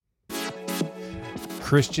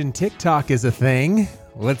Christian TikTok is a thing.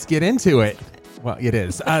 Let's get into it. Well, it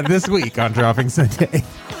is. This week on Dropping Sunday.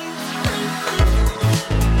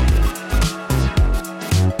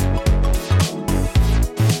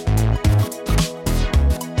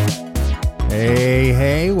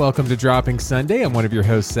 Hey, welcome to Dropping Sunday. I'm one of your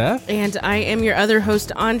hosts, Seth. And I am your other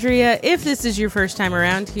host, Andrea. If this is your first time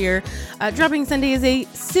around here, Dropping Sunday is a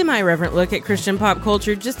semi-reverent look at Christian pop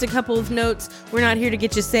culture. Just a couple of notes. We're not here to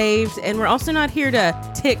get you saved, and we're also not here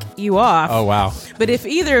to tick you off. Oh, wow. But if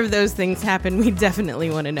either of those things happen, we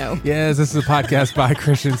definitely want to know. Yes, this is a podcast by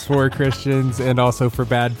Christians for Christians and also for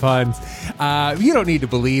bad puns. You don't need to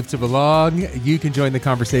believe to belong. You can join the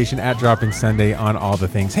conversation at Dropping Sunday on all the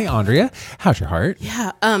things. Hey, Andrea, how's your heart?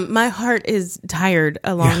 Yeah, my heart is tired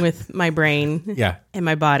along with my brain and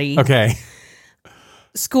my body. Okay.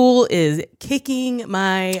 School is kicking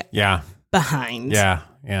my behind. Yeah.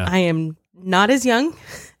 I am not as young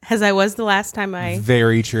as I was the last time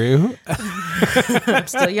Very true. I'm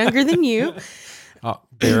still younger than you.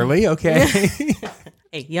 Barely, okay.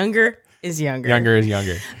 Hey, younger is younger. Younger is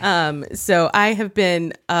younger. So I have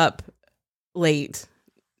been up late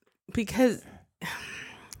because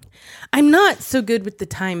I'm not so good with the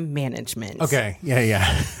time management. Okay,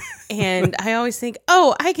 yeah. And I always think,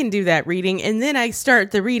 I can do that reading. And then I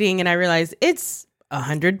start the reading and I realize it's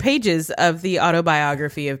 100 pages of the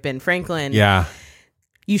autobiography of Ben Franklin. Yeah.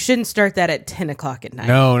 You shouldn't start that at 10 o'clock at night.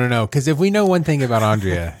 No. Because if we know one thing about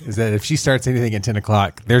Andrea is that if she starts anything at 10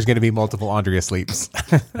 o'clock, there's going to be multiple Andrea sleeps.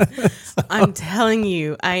 I'm telling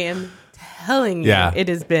you,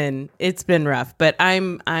 it's been rough, but I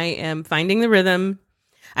am finding the rhythm.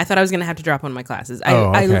 I thought I was going to have to drop one of my classes.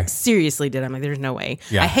 I seriously did. I'm like, there's no way.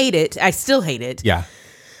 Yeah. I hate it. I still hate it. Yeah.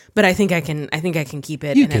 But I think I can keep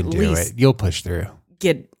it. You can do it. You'll push through.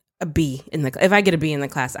 Get a B if I get a B in the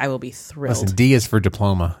class, I will be thrilled. Listen, D is for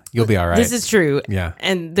diploma. You'll be all right. This is true. Yeah.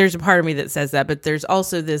 And there's a part of me that says that, but there's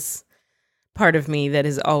also this part of me that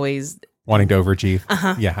is always wanting to overachieve.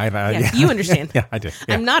 Yeah. You understand. Yeah, I do.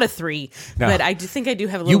 Yeah. I'm not a 3, but I do think I do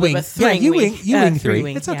have a little bit of a 3. Yeah, you wing 3.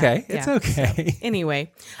 Wing. It's okay. Yeah. It's okay. So,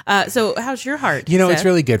 anyway, so how's your heart? Seth? It's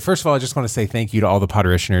really good. First of all, I just want to say thank you to all the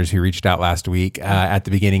Potterishioners who reached out last week. At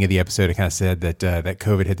the beginning of the episode, it kind of said that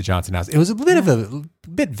COVID hit the Johnson house. It was a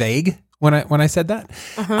bit vague when I said that.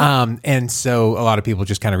 And so a lot of people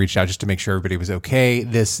just kind of reached out just to make sure everybody was okay.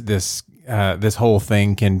 This whole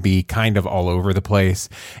thing can be kind of all over the place,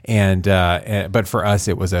 but for us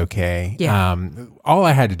it was okay. Yeah. All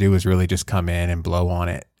I had to do was really just come in and blow on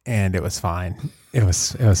it, and it was fine. It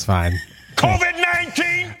was fine.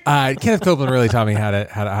 COVID-19. Kenneth Copeland really taught me how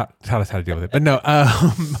to deal with it. But no,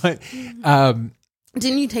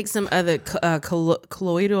 didn't you take some other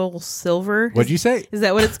colloidal silver? What'd you say? Is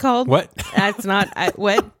that what it's called? What? That's not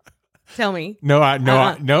what. Tell me. No.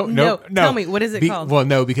 Tell me, what is it called? Well,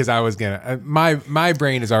 no, because I was gonna. My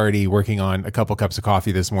brain is already working on a couple cups of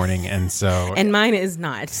coffee this morning, and so. And mine is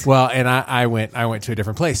not. Well, and I went to a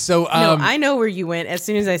different place. So no, I know where you went as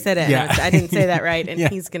soon as I said it. Yeah. I didn't say that right,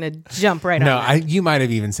 and he's gonna jump right on. No, you might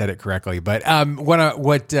have even said it correctly, but I just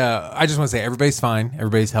want to say everybody's fine,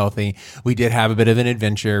 everybody's healthy. We did have a bit of an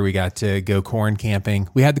adventure. We got to go corn camping.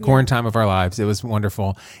 We had the corn time of our lives. It was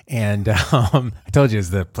wonderful, and I told you it's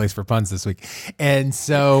the place for puns this week. And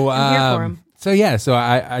so I'm here for 'em. So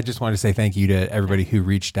I just wanted to say thank you to everybody who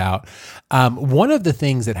reached out. One of the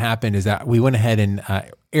things that happened is that we went ahead and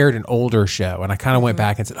aired an older show, and I kind of went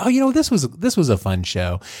back and said, this was a fun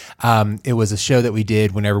show. It was a show that we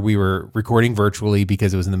did whenever we were recording virtually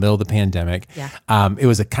because it was in the middle of the pandemic. Yeah. It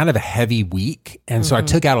was a kind of a heavy week, and so I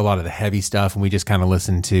took out a lot of the heavy stuff, and we just kind of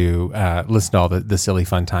listened to all the silly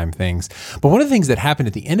fun time things. But one of the things that happened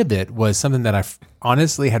at the end of it was something that I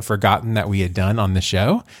honestly had forgotten that we had done on the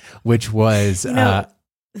show, which was let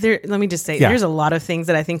me just say, there's a lot of things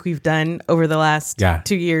that I think we've done over the last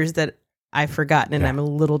 2 years that I've forgotten, and I'm a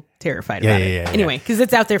little terrified about it. Anyway, because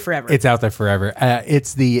it's out there forever. It's out there forever.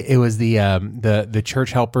 It was the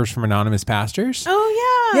church helpers from Anonymous Pastors.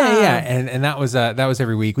 Oh yeah. And that was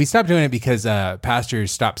every week. We stopped doing it because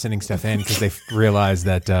pastors stopped sending stuff in because they realized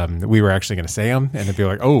that we were actually going to say them, and they'd be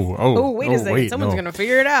like, wait a second, someone's going to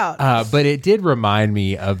figure it out. But it did remind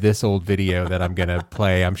me of this old video that I'm going to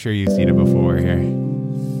play. I'm sure you've seen it before here.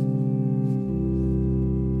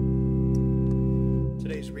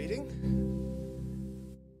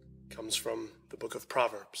 From the book of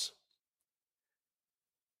Proverbs.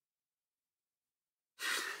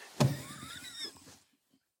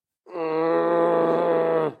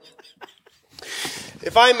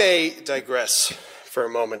 If I may digress for a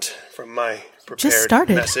moment from my prepared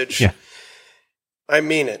message, I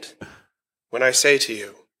mean it when I say to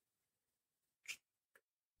you,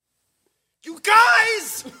 you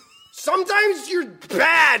Guys! Sometimes you're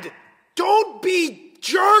bad. Don't be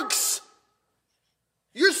jerks.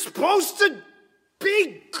 You're supposed to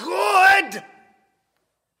be good.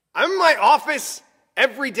 I'm in my office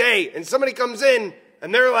every day, and somebody comes in,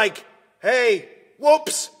 and they're like, hey,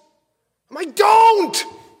 whoops. I'm like, don't!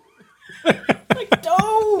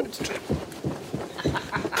 Don't!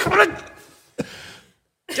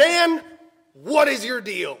 Dan, what is your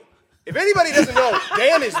deal? If anybody doesn't know,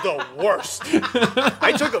 Dan is the worst.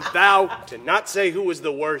 I took a vow to not say who was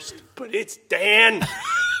the worst, but it's Dan.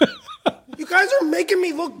 You guys are making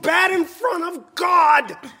me look bad in front of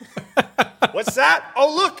God. What's that?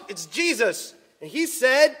 Oh, look, it's Jesus. And he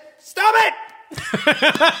said, stop it!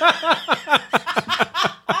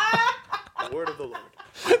 The word of the Lord.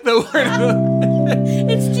 The word of the Lord.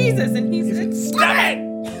 It's Jesus, and he said, stop it!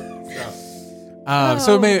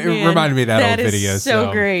 So it reminded me of that old video.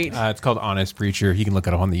 So great. It's called Honest Preacher. You can look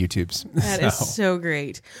it up on the YouTubes. That is so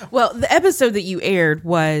great. Well, the episode that you aired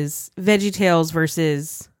was VeggieTales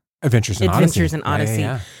versus Adventures in Odyssey.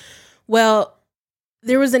 Yeah. Well,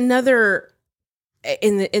 there was another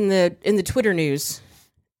in the Twitter news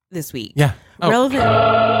this week. Yeah. Relevant.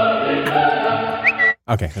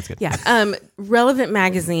 Okay, that's good. Yeah. Relevant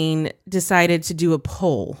Magazine decided to do a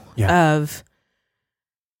poll of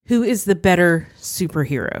who is the better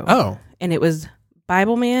superhero. Oh. And it was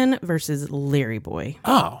Bible Man versus Larry Boy.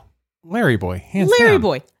 Oh. Larry Boy. Hands Larry down.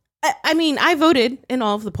 Boy. I mean, I voted in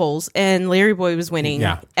all of the polls, and Larry Boy was winning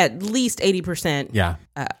at least 80%. Yeah.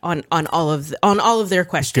 On all of their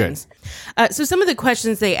questions. So some of the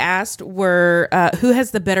questions they asked were who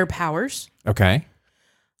has the better powers? Okay.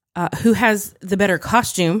 Who has the better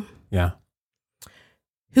costume? Yeah.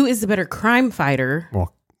 Who is the better crime fighter?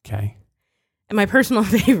 Well, okay. And my personal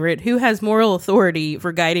favorite, who has moral authority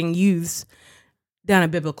for guiding youths down a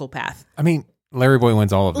biblical path? I mean, Larry Boy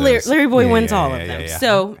wins all of those. Larry Boy wins all of them. Yeah.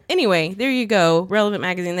 So anyway, there you go. Relevant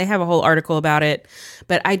Magazine, they have a whole article about it.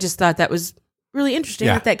 But I just thought that was really interesting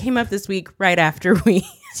that came up this week right after we...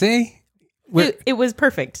 See? It was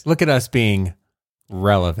perfect. Look at us being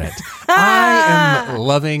relevant. I am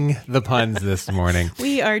loving the puns this morning.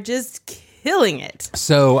 We are just killing it.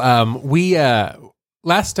 So we...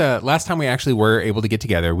 Last time we actually were able to get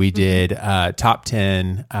together, we did top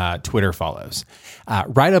 10 Twitter follows,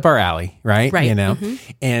 right up our alley, right? Right. You know,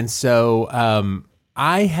 and so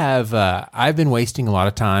I've been wasting a lot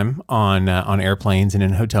of time on airplanes and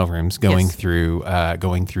in hotel rooms going through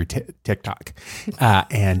TikTok,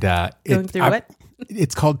 and going through what?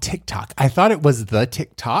 It's called TikTok. I thought it was the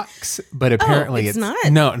TikToks, but apparently it's not.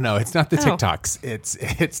 No, it's not the TikToks.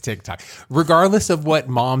 It's TikTok. Regardless of what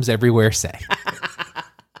moms everywhere say.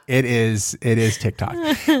 It is TikTok.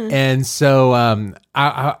 And so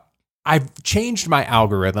I've changed my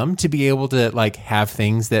algorithm to be able to like have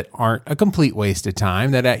things that aren't a complete waste of time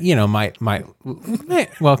that might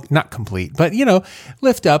well, not complete, but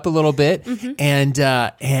lift up a little bit. And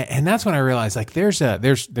that's when I realized like there's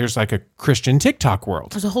like a Christian TikTok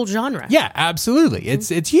world. There's a whole genre. Yeah, absolutely.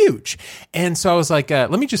 It's huge. And so I was like,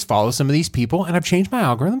 let me just follow some of these people, and I've changed my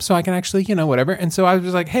algorithm so I can actually, whatever. And so I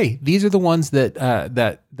was like, hey, these are the ones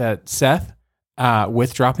that Seth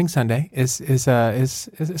with Dropping Sunday is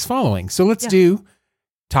following. So let's do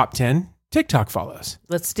top 10 TikTok follows.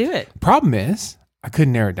 Let's do it. Problem is, I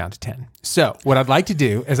couldn't narrow it down to 10. So what I'd like to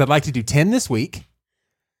do is I'd like to do 10 this week.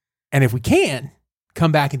 And if we can,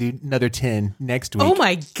 come back and do another 10 next week. Oh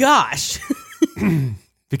my gosh.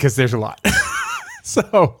 Because there's a lot.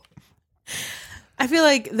 So I feel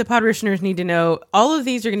like the Podrishners need to know all of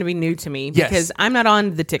these are going to be new to me because I'm not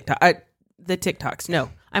on the TikToks. No.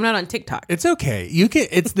 I'm not on TikTok. It's okay.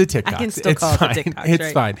 It's the TikTok. I can still call it the TikToks.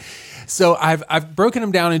 It's fine. So I've broken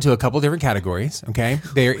them down into a couple different categories. Okay.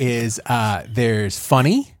 There's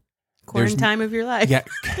funny. Quarantine time of your life. Yeah.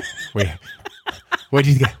 Wait. What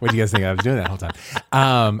do you guys think I was doing that whole time?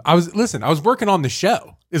 I was working on the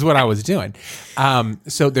show is what I was doing.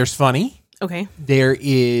 So there's funny. Okay. There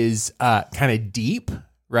is kind of deep,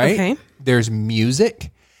 right? Okay. There's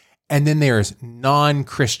music, and then there's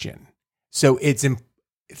non-Christian. So it's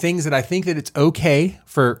things that I think that it's okay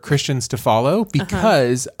for Christians to follow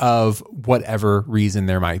because of whatever reason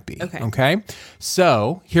there might be. Okay.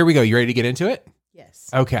 So here we go. You ready to get into it? Yes.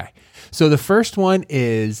 Okay. So the first one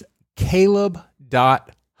is Caleb.Huff.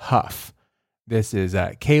 This is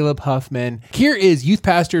Caleb Huffman. Here is Youth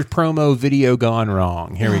Pastor's promo video gone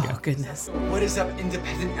wrong. Here we go. Oh, goodness. What is up,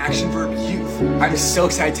 Independent Action Verb Youth? I'm so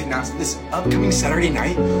excited to announce that this upcoming Saturday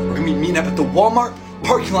night, we're going to be meeting up at the Walmart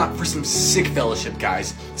parking lot for some sick fellowship,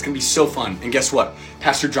 guys. It's going to be so fun. And guess what?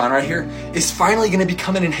 Pastor John right here, is finally going to be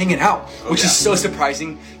coming and hanging out, which is so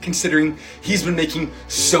surprising considering he's been making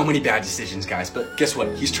so many bad decisions, guys. But guess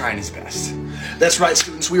what? He's trying his best. That's right,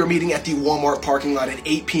 students. We are meeting at the Walmart parking lot at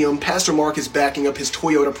 8 p.m. Pastor Mark is backing up his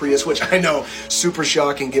Toyota Prius, which I know, super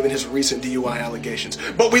shocking given his recent DUI allegations.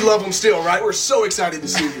 But we love him still, right? We're so excited to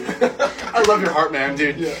see you. I love your heart, man,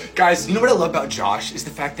 dude. Yeah. Guys, you know what I love about Josh is the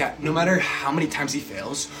fact that no matter how many times he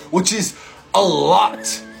fails, which is a lot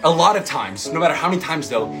of times, no matter how many times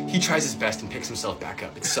though, he tries his best and picks himself back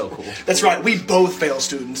up. It's so cool. That's right. We both fail,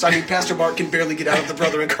 students. I mean, Pastor Mark can barely get out of the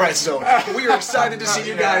Brother in Christ zone. But we are excited to see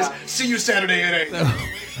you guys. See you Saturday at 8.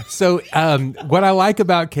 So what I like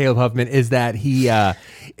about Caleb Huffman is that he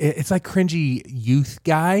it's like cringy youth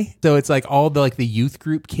guy. So it's like all the youth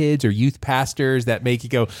group kids or youth pastors that make you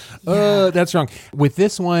go, oh, that's wrong. With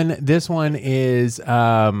this one is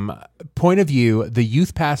point of view, the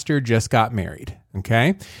youth pastor just got married.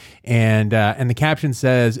 Okay. And the caption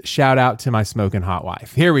says, shout out to my smoking hot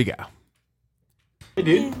wife. Here we go. Hey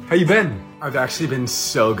dude, how you been? I've actually been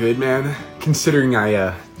so good, man, considering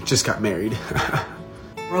I just got married.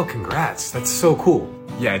 Bro, congrats. That's so cool.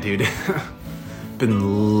 Yeah, dude.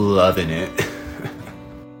 Been loving it.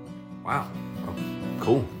 Wow. Oh,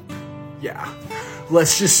 cool. Yeah.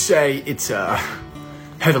 Let's just say it's a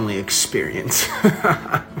heavenly experience.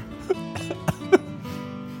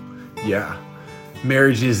 Yeah.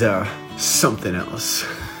 Marriage is something else.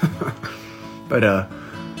 But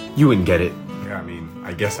you wouldn't get it. Yeah, I mean,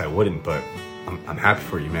 I guess I wouldn't, but I'm happy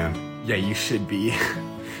for you, man. Yeah, you should be.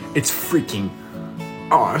 It's freaking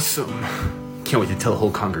awesome. Can't wait to tell the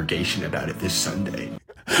whole congregation about it this Sunday.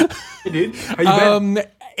 Hey, dude, how you been?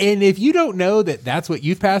 And if you don't know that that's what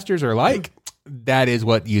youth pastors are like, that is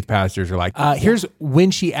what youth pastors are like. Here's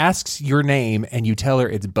when she asks your name and you tell her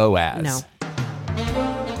it's Boaz. No.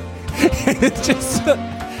 It's just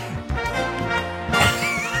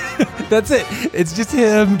that's it. It's just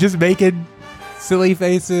him just making silly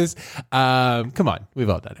faces. Come on, we've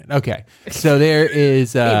all done it. Okay, so there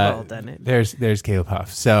is. We've all done it. There's Caleb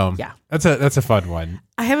Huff. So yeah, that's a fun one.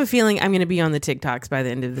 I have a feeling I'm going to be on the TikToks by the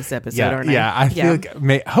end of this episode. Aren't I? Yeah, I feel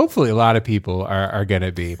like hopefully a lot of people are going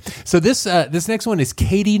to be. So this next one is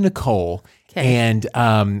Katie Nicole, and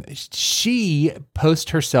she posts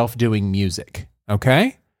herself doing music.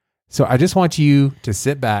 Okay, so I just want you to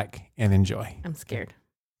sit back and enjoy. I'm scared.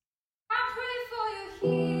 I pray for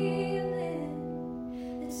your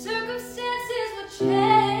healing, that circumstances will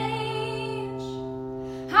change.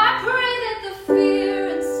 I pray that the fear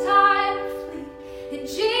inside will flee in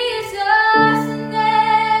Jesus'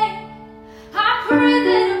 name. I pray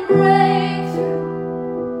that a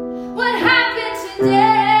breakthrough would happen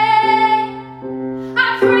today. I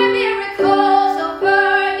pray miracles over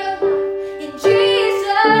your life in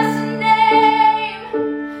Jesus' name.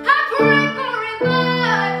 I pray for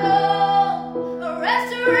revival, a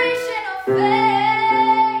restoration of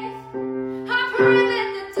faith. I pray that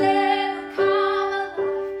the dead will come alive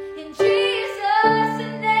in Jesus'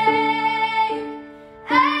 name.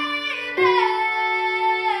 Amen.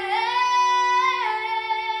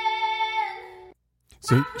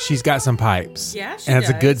 So she's got some pipes. Yeah, she and it's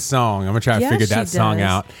a does. good song. I'm gonna try to Yeah, figure she that song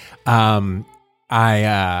does. out.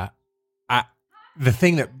 The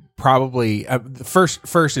thing that probably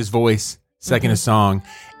first is voice, second is song,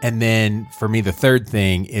 and then for me the third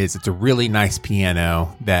thing is it's a really nice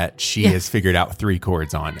piano that she has figured out 3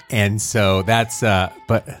 chords on, and so that's.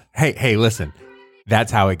 But hey, listen.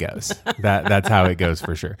 That's how it goes. That's how it goes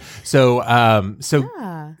for sure. So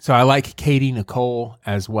I like Katie Nicole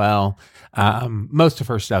as well. Most of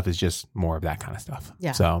her stuff is just more of that kind of stuff.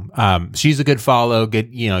 Yeah. So she's a good follow.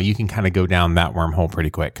 Good, you can kind of go down that wormhole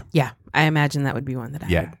pretty quick. Yeah, I imagine that would be one that I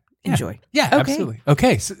would enjoy. Yeah, Okay. absolutely.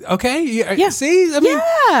 Okay. Yeah. Yeah. See, I mean,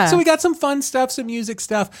 Yeah. so we got some fun stuff, some music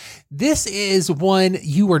stuff. This is one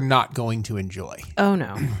you are not going to enjoy. Oh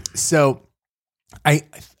no. So I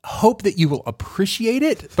hope that you will appreciate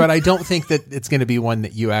it, but I don't think that it's going to be one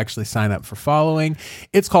that you actually sign up for following.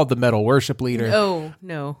 It's called the Metal Worship Leader. Oh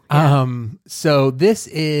no. So this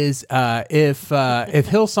is if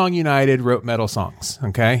Hillsong United wrote metal songs.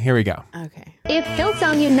 Okay, here we go. Okay. If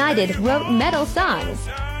Hillsong United wrote metal songs.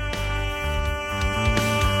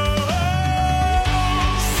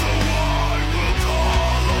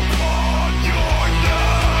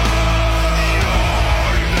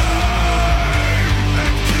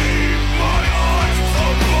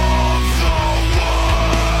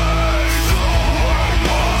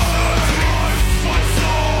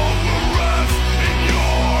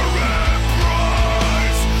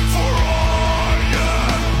 For I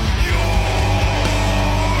am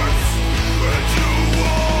yours, and you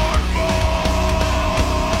are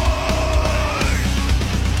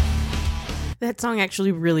that song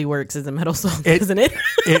actually really works as a metal song, It- doesn't it?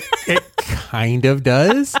 It kind of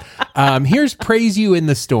does. Here's Praise You in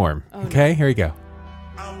the Storm. Okay, here we go.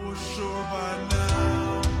 I was sure by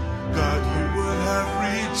now God you would have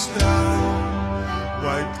reached out,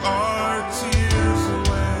 wiped our tears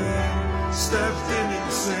away, stepped in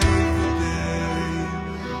and saved the day.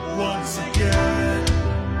 Once again,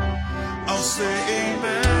 I'll say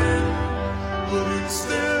amen, but it's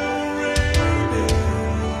still raining.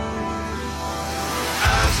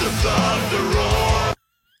 As the thunder roars.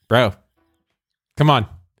 Bro, come on.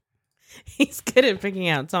 He's good at picking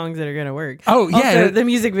out songs that are going to work. Oh, yeah. Also, the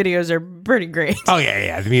music videos are pretty great. Oh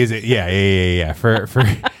yeah, the music, yeah,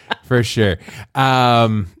 for sure.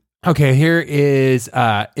 Okay, here is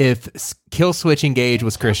if Kill Switch Engage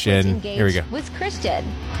was Christian. Here we go. Was Christian.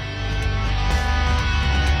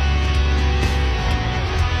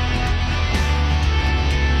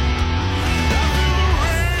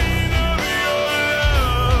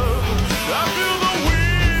 I feel the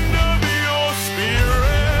wind of your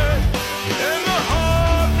spirit and the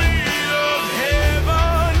heartbeat of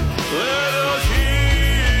heaven. Let us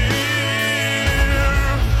hear.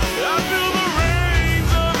 I feel the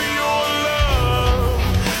rains of your love.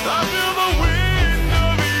 I feel the wind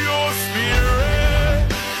of your spirit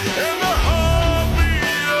and the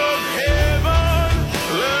heartbeat of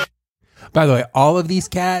heaven. By the way, all of these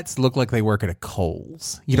cats look like they work at a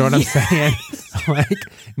Kohl's. You know what I'm saying? Like,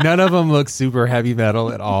 none of them look super heavy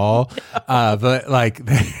metal at all. But like,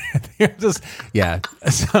 they're just, yeah.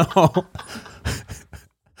 So,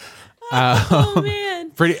 Oh,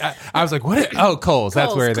 man. pretty. I was like, what? Oh, Kohl's. That's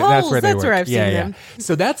Kohl's. where they Kohl's, work. that's where I've seen them.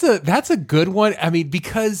 So that's a good one. I mean,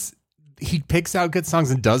 because he picks out good songs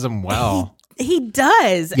and does them well. He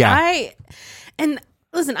does. Yeah. And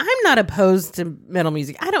listen, I'm not opposed to metal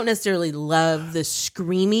music. I don't necessarily love the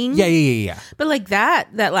screaming. Yeah. But like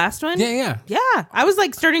that last one. Yeah. Yeah. I was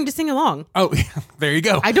like starting to sing along. Oh, there you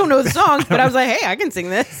go. I don't know the song, but I was like, hey, I can sing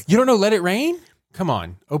this. You don't know Let It Rain? Come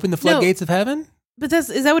on. Open the floodgates of heaven? But is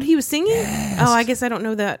that what he was singing? Oh, I guess I don't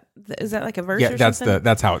know that. Is that like a verse Yeah, or that's something?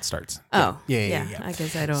 that's how it starts. Oh. Yeah. I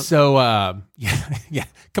guess I don't. So yeah.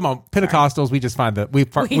 Come on, Pentecostals, we just find the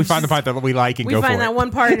find the part that we like and we go for find it. that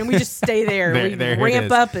one part and we just stay there. There- We there it ramp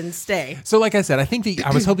is. up and stay. So like I said, I think that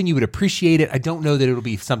I was hoping you would appreciate it. I don't know that it'll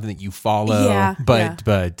be something that you follow. Yeah, but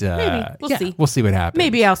Maybe. We'll see. We'll see what happens.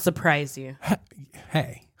 Maybe I'll surprise you.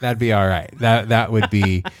 Hey, that'd be all right. That would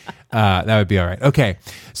be all right. Okay,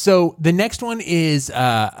 so the next one is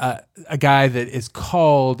a guy that is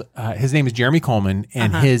called. His name is Jeremy Coleman,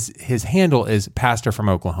 and his handle is Pastor from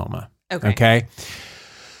Oklahoma. Okay.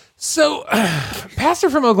 So, Pastor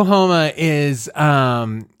from Oklahoma is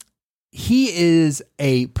he is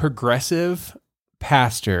a progressive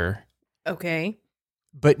pastor, Okay.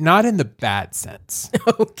 but not in the bad sense.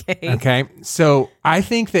 Okay. Okay. So I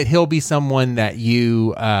think that he'll be someone that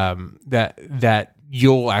you that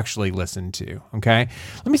you'll actually listen to. Okay.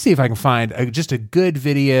 Let me see if I can find just a good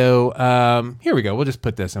video. Here we go. We'll just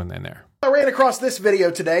put this one in there. I ran across this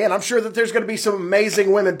video today, and I'm sure that there's going to be some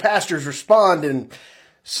amazing women pastors respond, and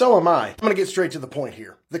so am I. I'm going to get straight to the point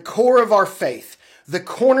here. The core of our faith, the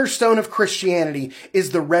cornerstone of Christianity,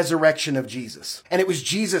 is the resurrection of Jesus. And it was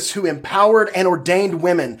Jesus who empowered and ordained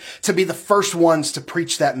women to be the first ones to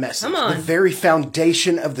preach that message. The very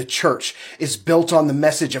foundation of the church is built on the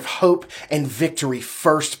message of hope and victory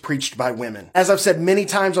first preached by women. As I've said many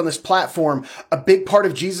times on this platform, a big part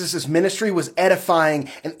of Jesus' ministry was edifying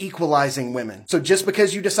and equalizing women. So just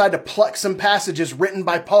because you decide to pluck some passages written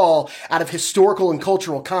by Paul out of historical and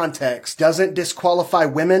cultural context doesn't disqualify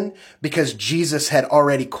women, because Jesus had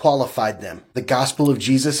already qualified them. The gospel of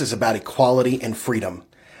Jesus is about equality and freedom,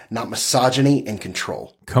 not misogyny and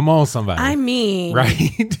control. Come on, somebody. I mean,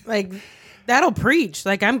 right? like that'll preach.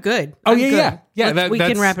 Like I'm good. Oh, I'm yeah, good. yeah. We can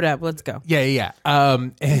that's- wrap it up. Let's go. Yeah.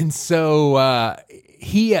 And so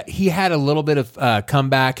he had a little bit of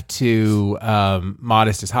comeback to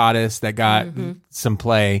Modest is Hottest that got some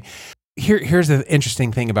play. Here's the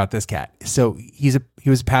interesting thing about this cat. So he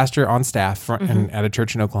was a pastor on staff at a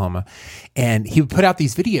church in Oklahoma, and he would put out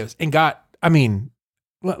these videos and got. I mean,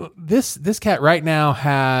 this cat right now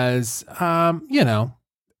has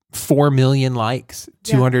 4 million likes,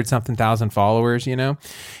 200 something thousand followers. You know,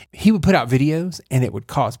 he would put out videos and it would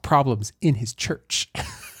cause problems in his church.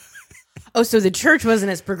 Oh, so the church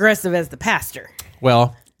wasn't as progressive as the pastor.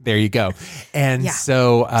 Well, there you go. And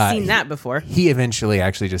so Seen that before. He eventually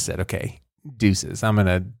actually just said, okay, deuces,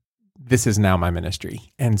 this is now my ministry.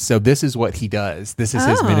 And so this is what he does. This is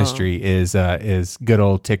his ministry is good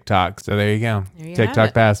old TikTok. So there you go.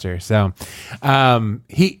 TikTok pastor. So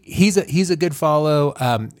he's a good follow.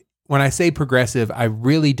 When I say progressive, I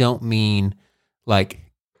really don't mean like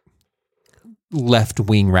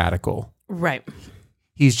left-wing radical. Right.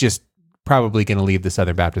 He's just probably going to leave the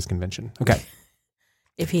Southern Baptist Convention. Okay.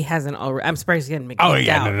 If he hasn't already, I'm surprised he didn't make it Oh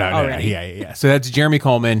yeah, out no. already. Yeah. So that's Jeremy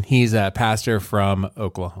Coleman. He's a pastor from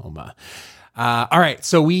Oklahoma. All right,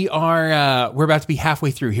 so we're about to be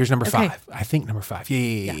halfway through. Here's number 5. Okay. I think number 5.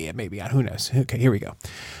 Yeah, maybe. Who knows? Okay, here we go.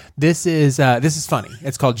 This is funny.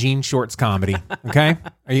 It's called Gene Shorts Comedy. Okay,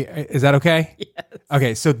 is that okay? Yes.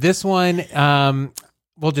 Okay, so this one,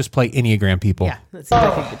 we'll just play Enneagram people. Yeah, that's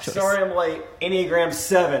definitely a good choice. Sorry I'm late. Enneagram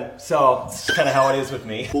 7, so it's kind of how it is with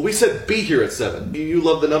me. Well, we said be here at 7. You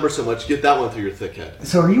love the number so much, get that one through your thick head.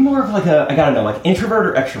 So are you more of like I gotta know, like introvert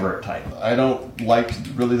or extrovert type? I don't like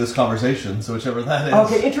really this conversation, so whichever that is.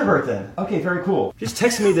 Okay, introvert then. Okay, very cool. Just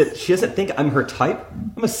texted me that she doesn't think I'm her type.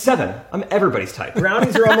 I'm a 7. I'm everybody's type.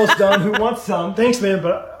 Brownies are almost done. Who wants some? Thanks, man,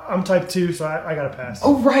 but I'm type 2, so I gotta pass.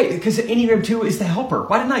 Oh, right, because Enneagram 2 is the helper.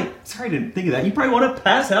 Why didn't I? Sorry, I didn't think of that. You probably want to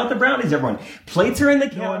pass out the brownies, everyone. Plates are in the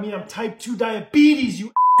No, I mean, I'm type 2 diabetes,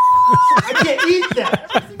 you I can't eat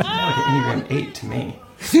that. Sounds like an Enneagram 8 to me.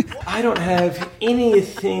 I don't have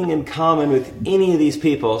anything in common with any of these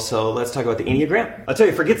people, so let's talk about the Enneagram. I'll tell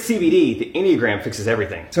you, forget CBD, the Enneagram fixes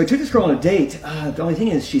everything. So I took this girl on a date. The only thing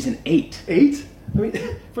is she's an 8. 8? I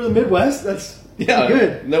mean, for the Midwest, that's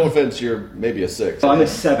good. No offense, you're maybe a 6. So I'm a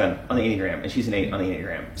 7 on the Enneagram, and she's an 8 on the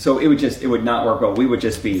Enneagram. So it would not work well. We would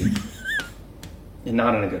just be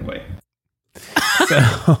not in a good way.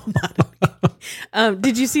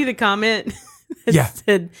 Did you see the comment that Yeah.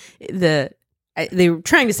 said they were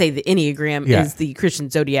trying to say the Enneagram is the Christian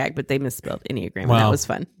zodiac, but they misspelled Enneagram. And that was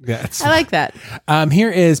fun. I like that. Here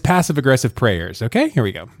is passive-aggressive prayers. Okay, here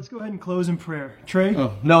we go. Let's go ahead and close in prayer. Trey?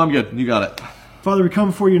 Oh, no, I'm good. You got it. Father, we come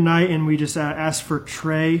before you tonight and we just ask for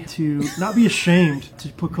Trey to not be ashamed to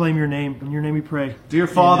proclaim your name. In your name we pray. Dear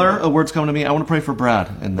Father, a word's coming to me. I want to pray for Brad,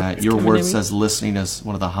 and that your coming word to me. says listening is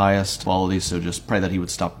one of the highest qualities, so just pray that he would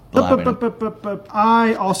stop blabbing.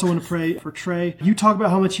 I also want to pray for Trey. You talk about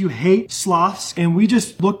how much you hate sloths, and we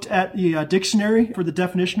just looked at the dictionary for the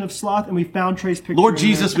definition of sloth, and we found Trey's picture. Lord in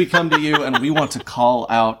Jesus, there. we come to you, and we want to call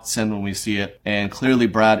out sin when we see it, and clearly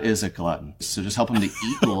Brad is a glutton, so just help him to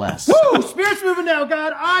eat less. Woo! Spirit's moving now,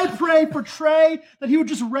 God. I pray for Trey that he would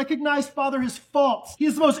just recognize, Father, his faults. He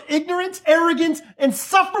is the most ignorant, arrogant,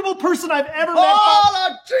 insufferable person I've ever met. Oh,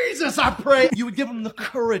 Lord Jesus, I pray you would give him the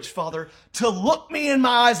courage, Father, to look me in my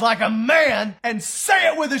eyes like a man and say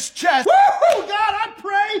it with his chest. Woo! God, I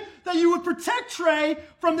pray that you would protect Trey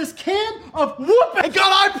from this can of whooping. And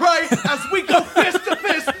God, I pray, as we go fist to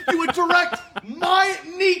fist, you would direct my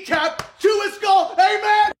kneecap to his skull.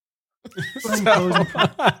 Amen.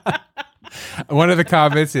 One of the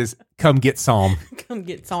comments is, come get Psalm. Come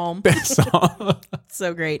get Psalm. Psalm.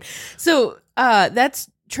 So great. So that's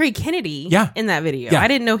Trey Kennedy in that video. Yeah. I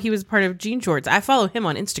didn't know he was part of Gene Shorts. I follow him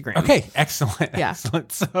on Instagram. Okay, excellent. Yeah.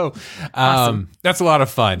 Excellent. So Awesome. that's a lot of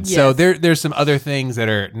fun. Yes. So there's some other things that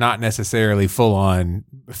are not necessarily full on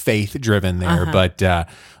faith driven there, but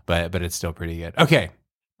it's still pretty good. Okay.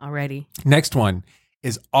 Alrighty. Next one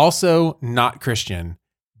is also not Christian,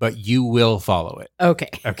 but you will follow it. Okay.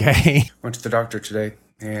 Okay. Went to the doctor today,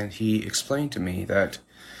 and he explained to me that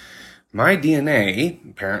my DNA,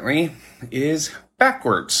 apparently, is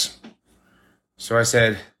backwards. So I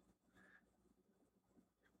said,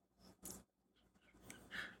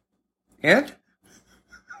 and?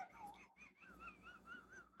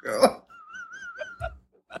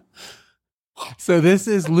 So this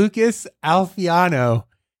is Lucas Alfiano,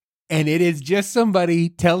 and it is just somebody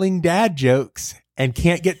telling dad jokes and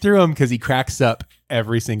can't get through them because he cracks up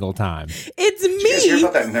every single time. It's Did you guys hear me.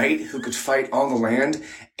 about that knight who could fight on the land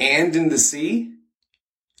and in the sea?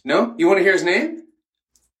 No? You want to hear his name?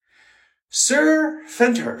 Sir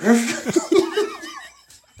Fenter.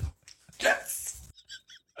 Yes.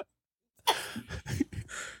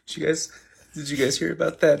 Did you guys hear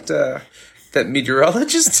about that that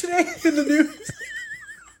meteorologist today in the news?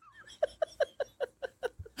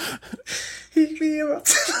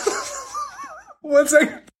 One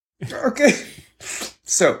second. Okay.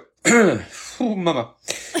 So, oh, mama.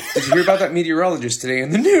 Did you hear about that meteorologist today in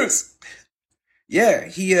the news? Yeah,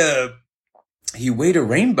 he weighed a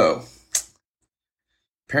rainbow.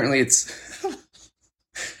 Apparently it's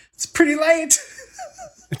pretty light.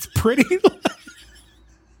 It's pretty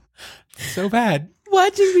so bad.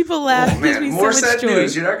 Watching people laugh gives me more so much sad joy.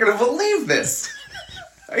 news. You're not going to believe this.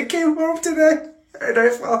 I came home today and I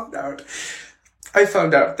found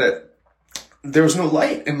out that there was no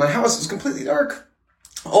light in my house. It was completely dark.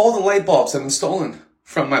 All the light bulbs have been stolen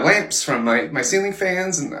from my lamps, from my ceiling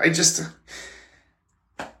fans, and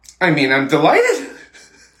I'm delighted.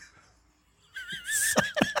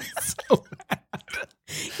 So bad.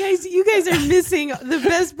 you guys are missing the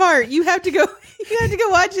best part. You have to go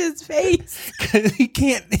watch his face. He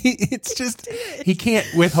can't. He can't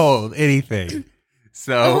withhold anything.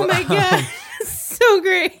 So, oh my god, so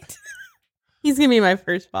great. He's gonna be my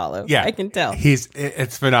first follow. Yeah, I can tell.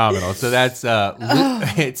 It's phenomenal. So that's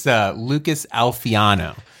it's Lucas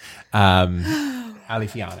Alfiano.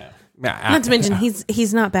 Alfiano. Not to mention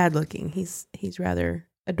he's not bad looking. He's rather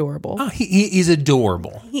adorable. Oh, he's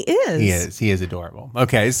adorable. He is. He is adorable.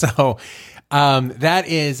 Okay, so that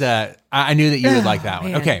is I knew that you would like that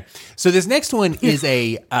one. Man. Okay, so this next one is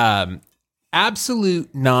a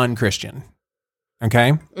absolute non-Christian.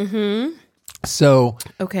 Okay. Mm-hmm. So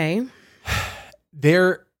okay.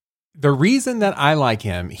 The reason that I like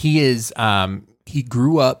him, he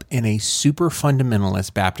grew up in a super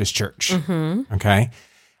fundamentalist Baptist church. Mm-hmm. Okay.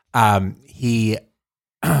 He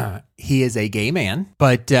is a gay man,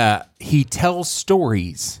 but he tells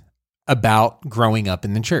stories about growing up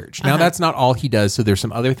in the church. Now, that's not all he does. So there's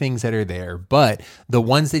some other things that are there, but the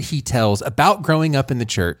ones that he tells about growing up in the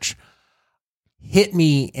church hit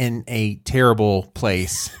me in a terrible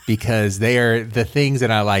place, because they are the things that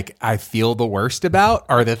I feel the worst about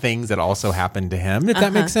are the things that also happened to him, if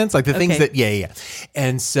that makes sense. Like the things that, yeah.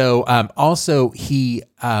 And so also he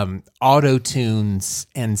auto-tunes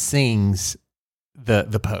and sings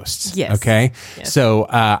the posts. Yes. Okay. Yes. So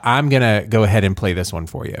I'm going to go ahead and play this one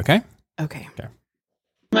for you. Okay. Okay.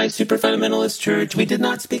 My super fundamentalist church, we did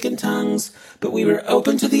not speak in tongues, but we were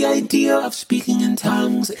open to the idea of speaking in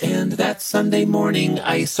tongues. And that Sunday morning,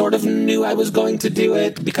 I sort of knew I was going to do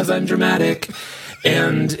it because I'm dramatic.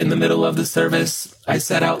 And in the middle of the service, I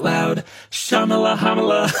said out loud, Shamala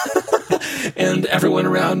Hamala. And everyone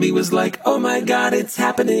around me was like, oh my God, it's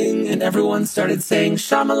happening. And everyone started saying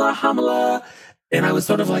Shamala Hamala. And I was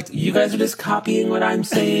sort of like, you guys are just copying what I'm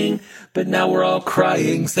saying. But now we're all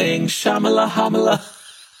crying, saying Shamala Hamala.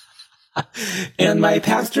 And my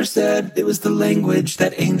pastor said it was the language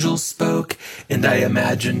that angels spoke. And I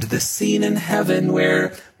imagined the scene in heaven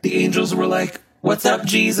where the angels were like, what's up,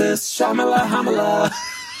 Jesus? Shamala Hamala.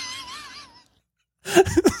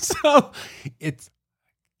 So I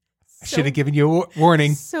should have given you a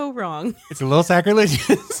warning. So wrong. It's a little sacrilegious.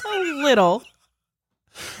 So little.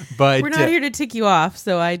 But we're not here to tick you off,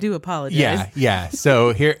 so I do apologize. Yeah.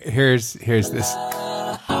 So here's this.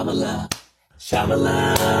 Hamala.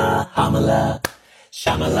 Shamala, hamala,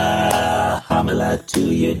 shamala, hamala to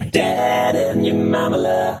your dad and your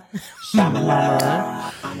mamala,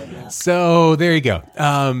 shamala. So there you go.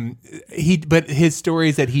 But his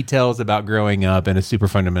stories that he tells about growing up in a super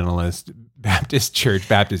fundamentalist Baptist church,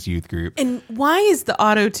 Baptist youth group. And why is the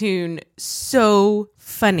auto-tune so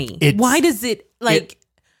funny? Why does it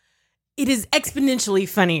it is exponentially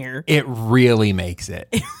funnier. It really makes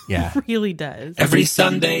it. Yeah. It really does. Every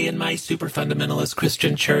Sunday in my super fundamentalist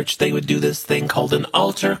Christian church, they would do this thing called an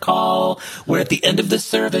altar call, where at the end of the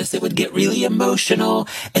service, it would get really emotional.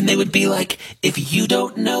 And they would be like, if you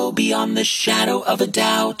don't know beyond the shadow of a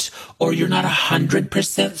doubt, or you're not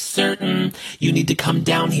 100% certain, you need to come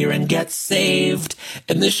down here and get saved.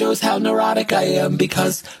 And this shows how neurotic I am,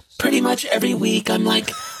 because pretty much every week I'm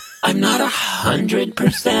like, I'm not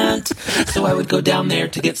 100%. So I would go down there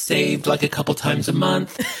to get saved like a couple times a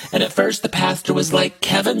month. And at first the pastor was like,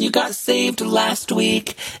 Kevin, you got saved last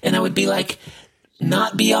week. And I would be like,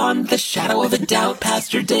 not beyond the shadow of a doubt,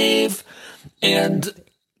 Pastor Dave. And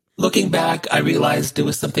looking back, I realized there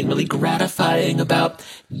was something really gratifying about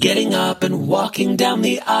getting up and walking down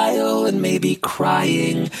the aisle and maybe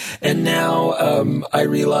crying. And now I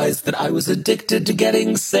realized that I was addicted to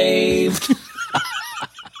getting saved.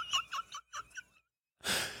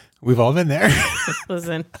 We've all been there.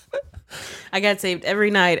 Listen, I got saved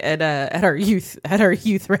every night at our youth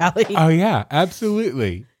rally. Oh yeah,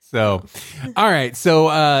 absolutely. So, all right. So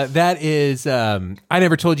that is. I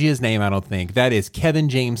never told you his name. I don't think that is Kevin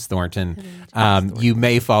James Thornton. You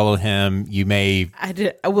may follow him. You may.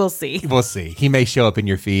 We'll see. We'll see. He may show up in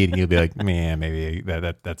your feed, and you'll be like, "Man, maybe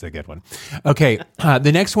that's a good one." Okay.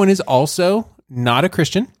 The next one is also not a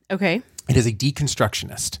Christian. Okay. It is a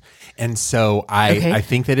deconstructionist. And so I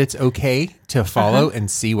think that it's okay to follow and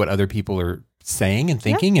see what other people are saying and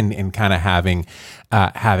thinking and kind of having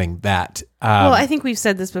that. Well, I think we've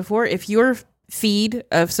said this before. If your feed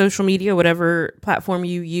of social media, whatever platform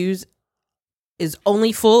you use, is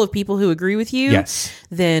only full of people who agree with you,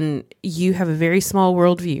 then you have a very small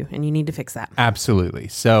worldview and you need to fix that. Absolutely.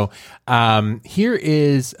 So here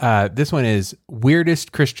is, this one is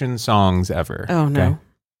weirdest Christian songs ever. Oh, no. Okay?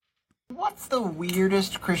 What's the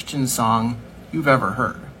weirdest Christian song you've ever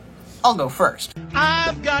heard? I'll go first.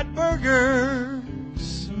 I've got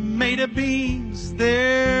burgers made of beans,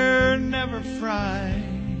 they're never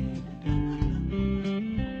fried.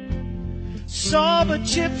 Saba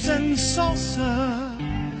chips and salsa.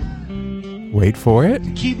 Wait for it.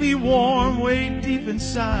 Keep me warm way deep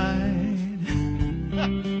inside.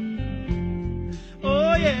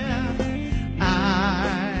 Oh yeah,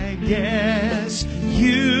 I guess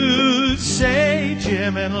you'd say,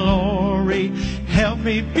 Jim and Lori, help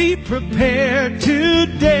me be prepared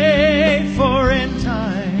today for end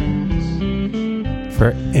times.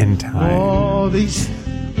 For end time. All these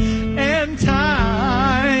end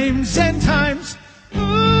times, end times.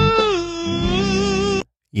 Ooh.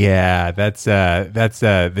 Yeah, that's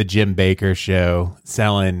the Jim Baker show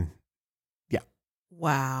selling. Yeah.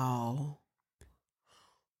 Wow.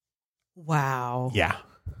 Yeah.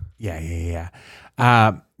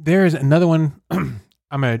 There's another one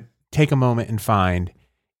I'm going to take a moment and find.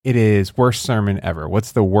 It is worst sermon ever.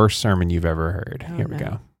 What's the worst sermon you've ever heard? Here we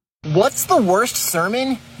go. What's the worst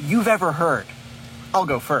sermon you've ever heard? I'll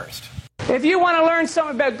go first. If you want to learn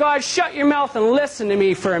something about God, shut your mouth and listen to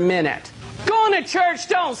me for a minute. Going to church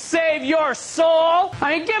don't save your soul.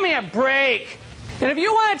 I mean, give me a break. And if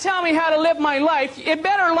you want to tell me how to live my life, it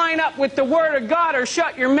better line up with the Word of God or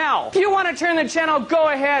shut your mouth. If you want to turn the channel, go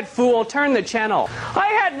ahead, fool, turn the channel. I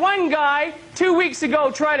had one guy 2 weeks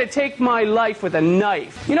ago try to take my life with a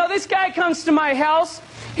knife. You know, this guy comes to my house.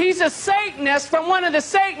 He's a Satanist from one of the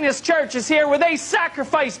Satanist churches here where they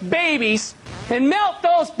sacrifice babies and melt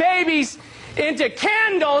those babies into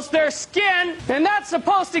candles, their skin, and that's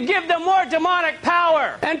supposed to give them more demonic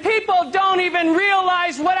power. And people don't even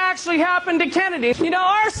realize what actually happened to Kennedy. You know,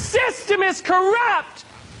 our system is corrupt.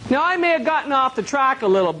 Now, I may have gotten off the track a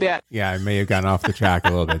little bit. Yeah, I may have gotten off the track a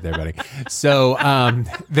little bit there, buddy. So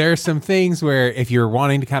there are some things where if you're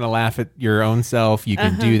wanting to kind of laugh at your own self, you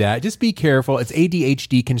can do that. Just be careful. It's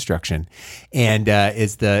ADHD construction, and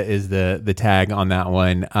is the tag on that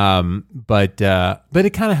one. But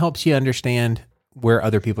it kind of helps you understand where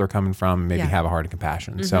other people are coming from. Maybe have a heart of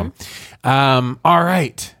compassion. So, all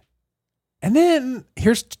right, and then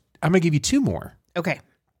I'm gonna give you two more. Okay.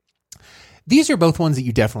 These are both ones that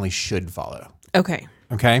you definitely should follow. Okay.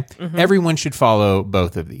 Okay. Everyone should follow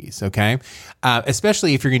both of these. Okay.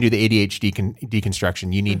 Especially if you're going to do the ADHD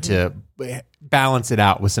deconstruction, you need to balance it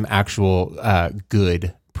out with some actual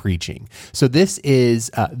good preaching. So this is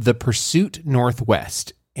The Pursuit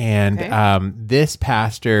Northwest. And this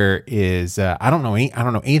pastor is I don't know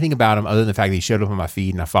anything about him other than the fact that he showed up on my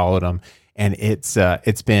feed and I followed him. And it's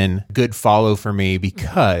been a good follow for me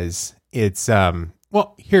because it's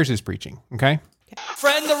well, here's his preaching, okay?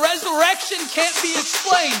 Friend, the resurrection can't be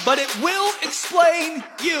explained, but it will explain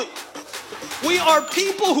you. We are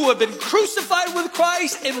people who have been crucified with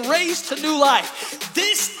Christ and raised to new life.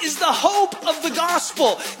 This is the hope of the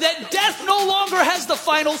gospel, that death no longer has the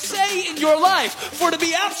final say in your life. For to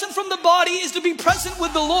be absent from the body is to be present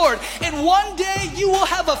with the Lord. And one day you will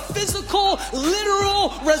have a physical,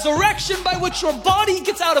 literal resurrection by which your body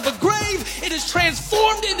gets out of a grave. It is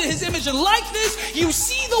transformed into his image and likeness. You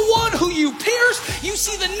see the one who you pierced. You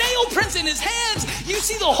see the nail prints in his hands. You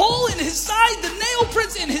see the hole in his side, the nail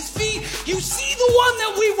prints in his feet. You see the one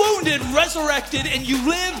that we wounded, resurrected, and you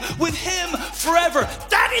live with him forever.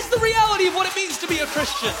 That is the reality of what it means to be a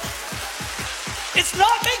Christian. It's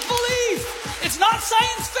not make-believe. It's not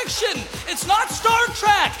science fiction. It's not Star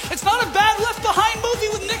Trek. It's not a bad Left Behind movie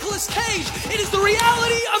with Nicolas Cage. It is the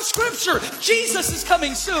reality of Scripture. Jesus is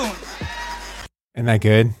coming soon. Isn't that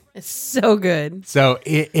good? It's so good. So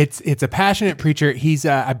it's a passionate preacher. He's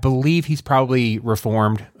I believe he's probably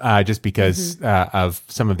reformed just because of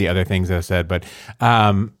some of the other things I said. But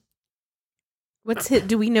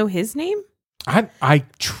do we know his name? I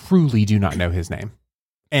truly do not know his name.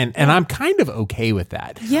 And I'm kind of okay with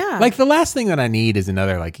that. Yeah. Like the last thing that I need is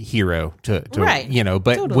another like hero to right. You know,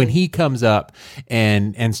 but Totally. when he comes up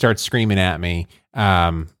and starts screaming at me,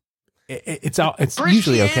 it's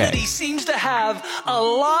usually okay. Christianity seems to have a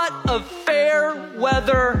lot of fair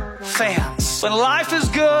weather fans. When life is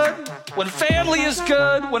good, when family is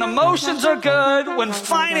good, when emotions are good, when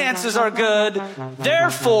finances are good,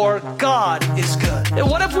 therefore God is good. And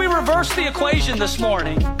what if we reverse the equation this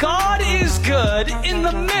morning? God is good in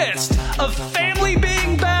the midst of family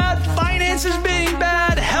being bad, finances being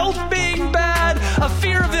bad, health being bad, a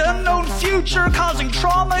fear of the unknown future causing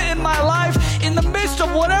trauma in my life. In the midst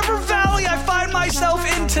of whatever valley I find myself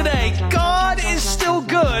in today, God is still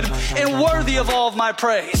good and worthy of all of my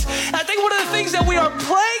praise. I think one of the things that we are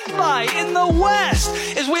plagued by in the West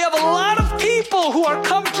is we have a lot of people who are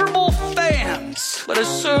comfortable fans. But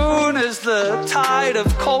as soon as the tide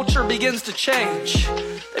of culture begins to change,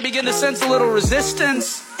 they begin to sense a little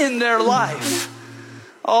resistance in their life.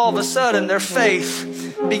 All of a sudden, their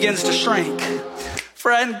faith begins to shrink.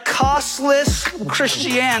 Friend, costless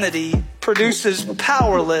Christianity produces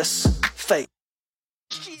powerless faith.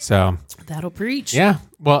 So that'll preach. Yeah.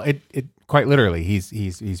 Well, it quite literally,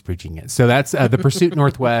 he's preaching it. So that's the Pursuit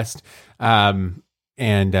Northwest.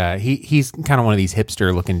 And he's kind of one of these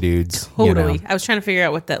hipster looking dudes. Totally. You know? I was trying to figure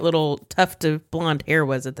out what that little tuft of blonde hair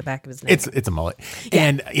was at the back of his neck. It's a mullet. Yeah.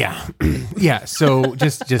 And yeah. So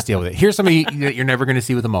just deal with it. Here's somebody that you're never going to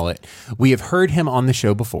see with a mullet. We have heard him on the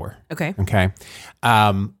show before. Okay.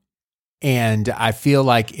 And I feel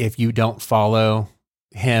like if you don't follow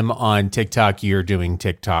him on TikTok, you're doing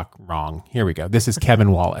TikTok wrong. Here we go. This is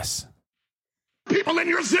Kevin Wallace. People in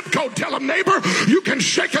your zip code, tell them, neighbor, you can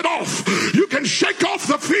shake it off. You can shake off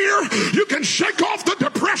the fear. You can shake off the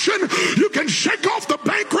depression. You can shake off the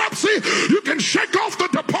bankruptcy. You can shake off the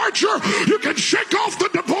departure. You can shake off the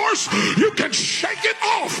divorce. You can shake it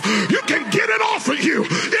off. You can get it off of you.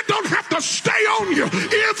 It don't have to stay on you.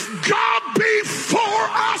 If God be for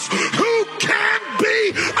us, who can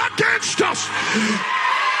be against us?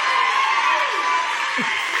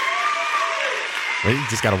 Wait, you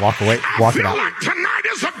just got to walk away. Walk it out. I feel like tonight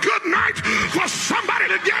is a good night for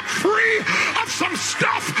somebody to get free of some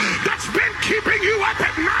stuff that's been keeping you up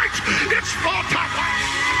at night. It's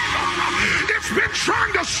been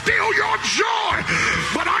trying to steal your joy.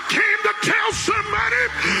 But I came to tell somebody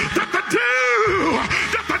that the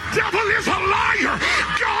devil is a liar.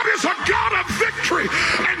 God is a God of victory.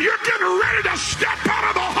 And you're getting ready to step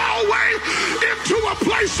out of the hallway into a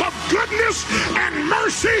place of goodness and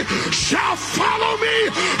mercy shall follow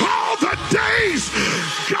me all the days.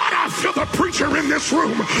 God, I feel the preacher in this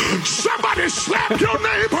room. Somebody slap your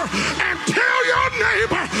neighbor and tell your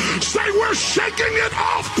neighbor, say, we're shaking it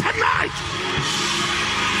off tonight.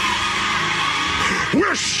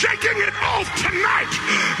 We're shaking it off tonight.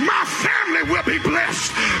 My family will be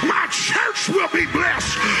blessed. My church will be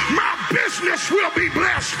blessed. My business will be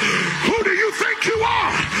blessed. Who do you think you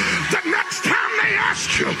are? The next time they ask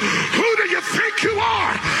you, who do you think you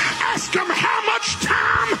are? Ask them, how much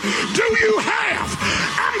time do you have?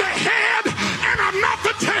 I'm the head and I'm not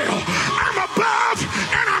the tail. I'm above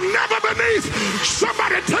and I'm never beneath.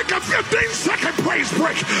 Somebody take a 15-second praise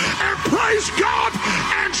break and praise God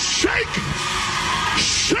and shake it,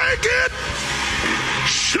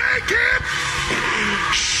 shake it,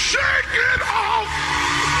 shake it off.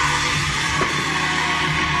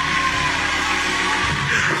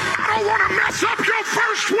 I don't want to mess up your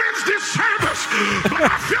first Wednesday service, but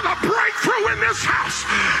I feel a breakthrough in this house.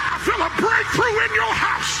 I feel a breakthrough in your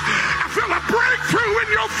house. I feel a breakthrough in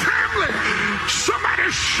your family. Somebody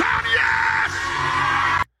shout yes.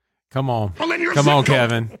 Come on. Come on,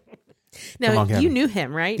 Kevin. Now, you knew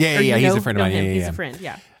him, right? Yeah. He's a friend of mine. He's a friend,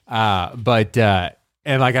 yeah.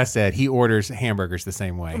 And like I said, he orders hamburgers the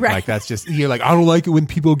same way. Right. Like that's just, you're like, I don't like it when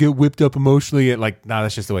people get whipped up emotionally. Like, no,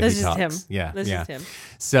 that's just the way That's he just talks. him. Yeah. That's yeah. just him.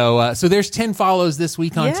 So there's 10 follows this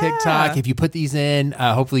week on Yeah. TikTok. If you put these in,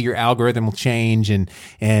 hopefully your algorithm will change and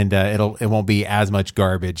it won't be as much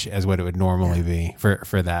garbage as what it would normally be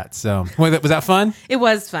for that. So was that fun? It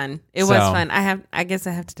was fun. It was fun. I guess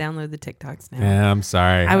I have to download the TikToks now. Yeah, I'm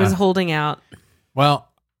sorry. I was holding out. Well,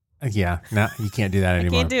 yeah, no, you can't do that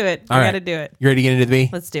anymore. Can't do it. All I right. got to do it. You ready to get into the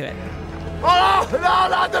B? Let's do it. Oh, no,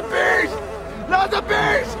 not the bees! Not the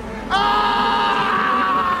bees!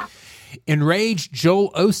 Ah! Enraged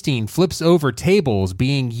Joel Osteen flips over tables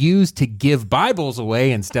being used to give Bibles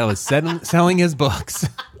away instead of selling his books.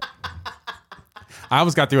 I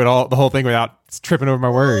almost got through the whole thing without tripping over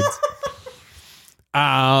my words.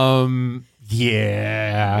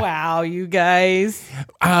 Yeah. Wow, you guys.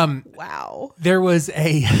 Wow. There was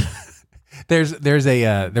a there was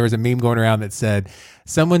a meme going around that said,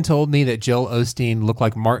 someone told me that Joel Osteen looked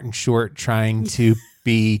like Martin Short trying to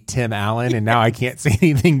be Tim Allen, and now I can't see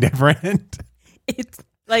anything different. It's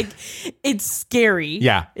scary.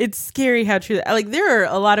 Yeah. It's scary how true that. Like, there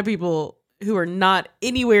are a lot of people who are not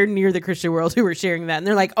anywhere near the Christian world who are sharing that, and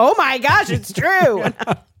they're like, oh my gosh, it's true.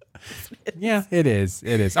 Yeah, it is.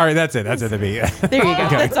 It is. All right, that's it. That's it. There you go.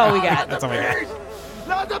 Okay. That's all we got. That's all we got.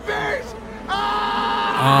 Not the bees!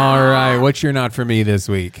 All right, what's your not for me this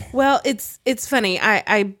week? Well, it's funny.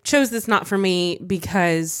 I chose this not for me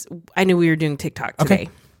because I knew we were doing TikTok today. Okay.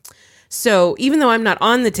 So even though I'm not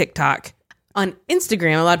on the TikTok, on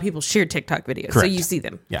Instagram, a lot of people share TikTok videos. So Correct. you see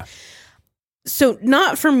them. Yeah. So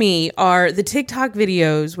not for me are the TikTok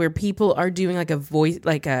videos where people are doing like a voice,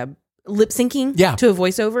 like a lip syncing to a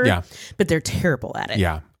voiceover. Yeah. But they're terrible at it.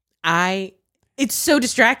 Yeah. It's so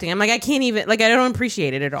distracting. I'm like, I can't even, like, I don't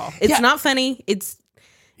appreciate it at all. It's not funny. It's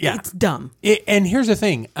dumb. And here's the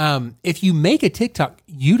thing. If you make a TikTok,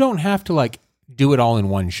 you don't have to like do it all in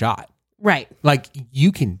one shot. Right. Like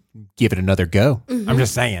you can give it another go. Mhm. I'm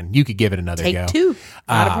just saying you could give it another Take go. 2.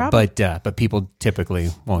 Not a problem. But people typically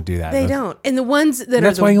won't do that. They don't. And the ones that And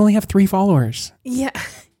that's are why you only have 3 followers. Yeah.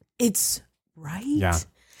 It's right. Yeah,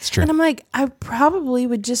 it's true. And I'm like, I probably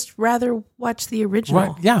would just rather watch the original.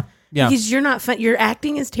 Right. Yeah. Yeah. Because you're not fun. Your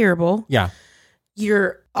acting is terrible. Yeah.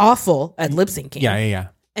 You're awful at lip syncing. Yeah.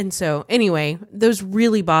 And so, anyway, those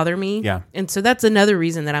really bother me. Yeah. And so that's another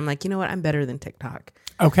reason that I'm like, you know what? I'm better than TikTok.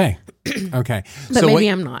 Okay. Okay. But maybe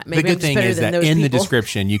I'm not. Maybe the good I'm just thing better is than that those in the people.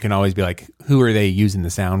 description, you can always be like, who are they using the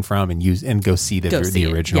sound from and go see Go see the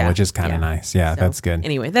it. original, Yeah. which is kind of Yeah. nice. Yeah, So, that's good.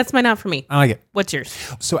 Anyway, that's my not for me. I like it. What's yours?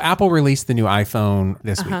 So Apple released the new iPhone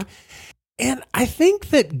this Uh-huh. week. And I think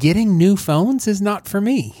that getting new phones is not for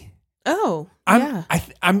me. Oh,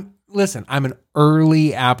 I'm an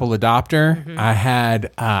early Apple adopter. Mm-hmm. I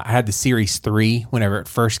had the Series 3 whenever it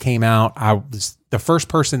first came out. I was the first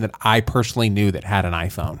person that I personally knew that had an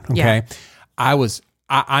iPhone. Okay. Yeah.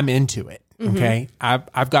 I'm into it. Mhm. Okay.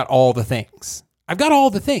 I've got all the things.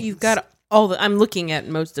 You've got all the. I'm looking at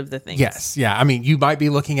most of the things. Yes. Yeah. I mean, you might be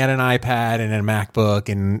looking at an iPad and a MacBook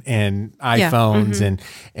and iPhones Mhm.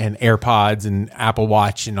 and AirPods and Apple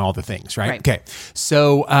Watch and all the things, right? Right. Okay.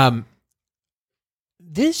 So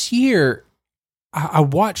this year I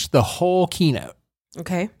watched the whole keynote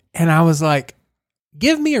Okay. and I was like,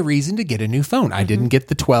 give me a reason to get a new phone. I didn't get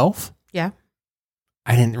the 12. Yeah.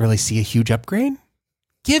 I didn't really see a huge upgrade.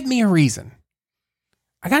 Give me a reason.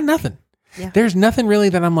 I got nothing. Yeah. There's nothing really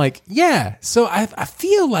that I'm like, yeah. So I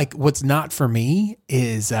feel like what's not for me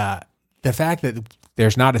is the fact that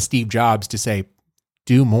there's not a Steve Jobs to say,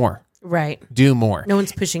 do more, Right. do more. No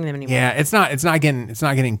one's pushing them anymore. Yeah, it's not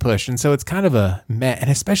getting pushed, and so it's kind of a meh. And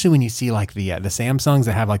especially when you see like the Samsungs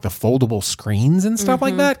that have like the foldable screens and stuff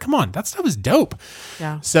like Mhm. that. Come on, that stuff is dope.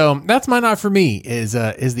 Yeah. So that's my not for me is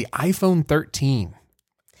the iPhone 13.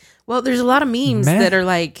 Well, there's a lot of memes Meh. that are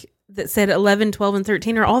like that said 11, 12, and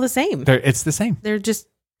 13 are all the same. It's the same. They're just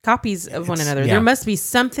copies of one another. yeah. There must be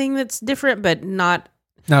something that's different, but not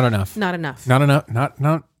Not enough. Not enough. Not enough. Not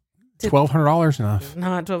 $1,200 enough.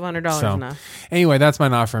 Not $1,200 So, enough. Anyway, that's my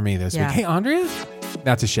not for me this Yeah. week. Hey, Andrea,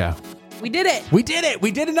 that's a show. We did it. We did it.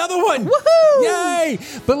 We did another one. Woohoo! Yay!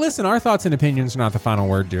 But listen, our thoughts and opinions are not the final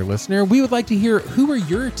word, dear listener. We would like to hear who are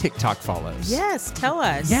your TikTok follows. Yes, tell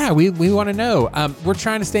us. Yeah, we want to know. We're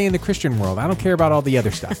trying to stay in the Christian world. I don't care about all the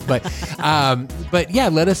other stuff, but yeah,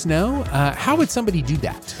 let us know. How would somebody do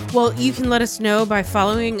that? Well, you can let us know by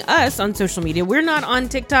following us on social media. We're not on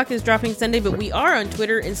TikTok as Dropping Sunday, but we are on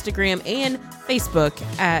Twitter, Instagram, and Facebook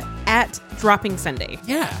at Dropping Sunday.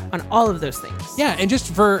 Yeah. On all of those things. Yeah, and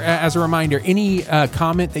just for as a reminder, any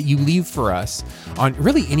comment that you leave for us on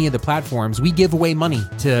really any of the platforms, we give away money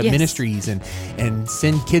to Yes. ministries and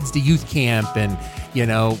send kids to youth camp and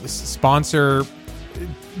sponsor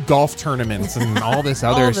golf tournaments and all this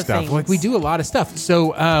All other the stuff. things. Like we do a lot of stuff.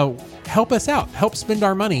 So help us out. Help spend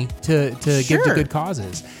our money to give to Sure. good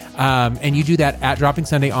causes. And you do that at Dropping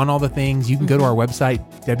Sunday on all the things. You can go to our website,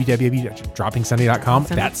 www.droppingsunday.com.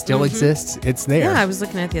 That still Mhm. exists. It's there. Yeah, I was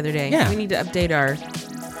looking at it the other day. Yeah. We need to update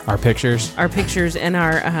our pictures. Our pictures and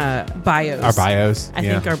our bios. Our bios. I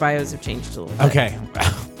yeah. think our bios have changed a little bit. Okay,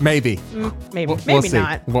 maybe. Maybe. We'll Maybe see.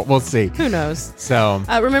 not. We'll see. Who knows? So,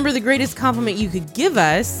 Remember, the greatest compliment you could give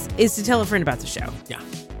us is to tell a friend about the show. Yeah.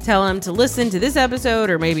 Tell them to listen to this episode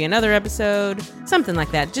or maybe another episode, something like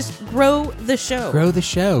that. Just grow the show. grow the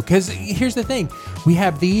show. Because here's the thing: we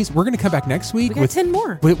have these. We're going to come back next week We got with 10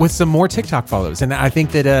 more. with some more TikTok follows, and I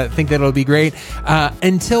think that it'll be great.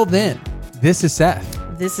 Until then, this is Seth,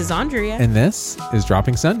 This is Andrea. and this is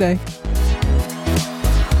Dropping Sunday.